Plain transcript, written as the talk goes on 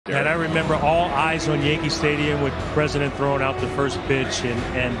And I remember all eyes on Yankee Stadium with the president throwing out the first pitch.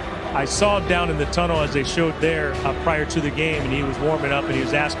 And I saw him down in the tunnel as they showed there prior to the game, and he was warming up and he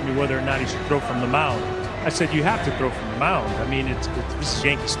was asking me whether or not he should throw from the mound. I said, you have to throw from the mound. I mean, this is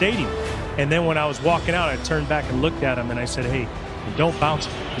Yankee Stadium. And then when I was walking out, I turned back and looked at him and I said, hey, don't bounce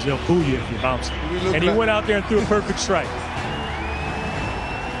it because they'll fool you if you bounce it. And he went out there and threw a perfect strike.